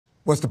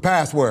What's the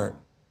password?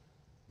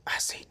 I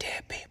see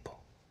dead people.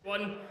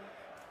 One.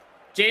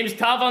 James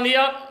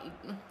Tavernier.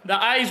 The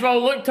eyes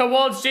will look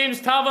towards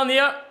James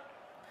Tavernier.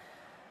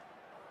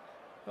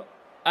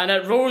 And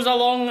it rolls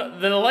along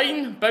the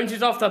line,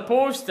 bounces off the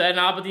post, and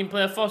Aberdeen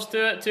play a first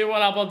to it,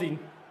 2-1 Aberdeen.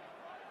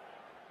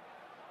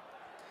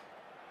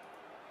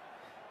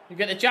 You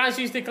get the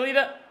chances to clear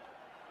it.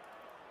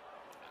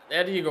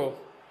 There you go.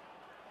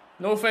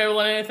 No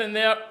foul or anything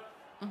there.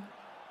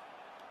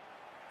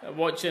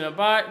 Watching it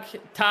back.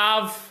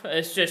 Tav,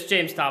 it's just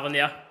James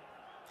Tavernier.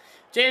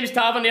 James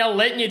Tavernier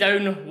letting you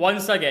down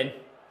once again.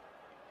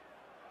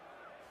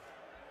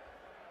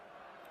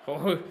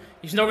 Oh,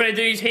 he's not going to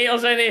do his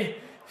haters any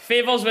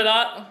favours with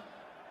that.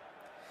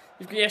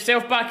 You've got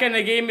yourself back in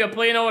the game, you're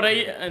playing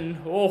alright,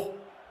 and oh.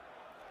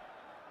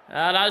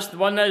 That's the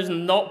one that is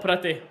not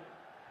pretty.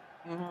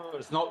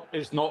 It's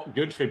not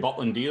good for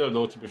Butland either,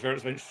 though, to be fair.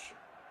 It went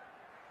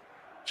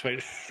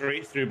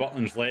straight through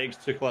Butland's legs,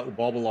 took a little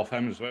bobble off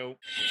him as well.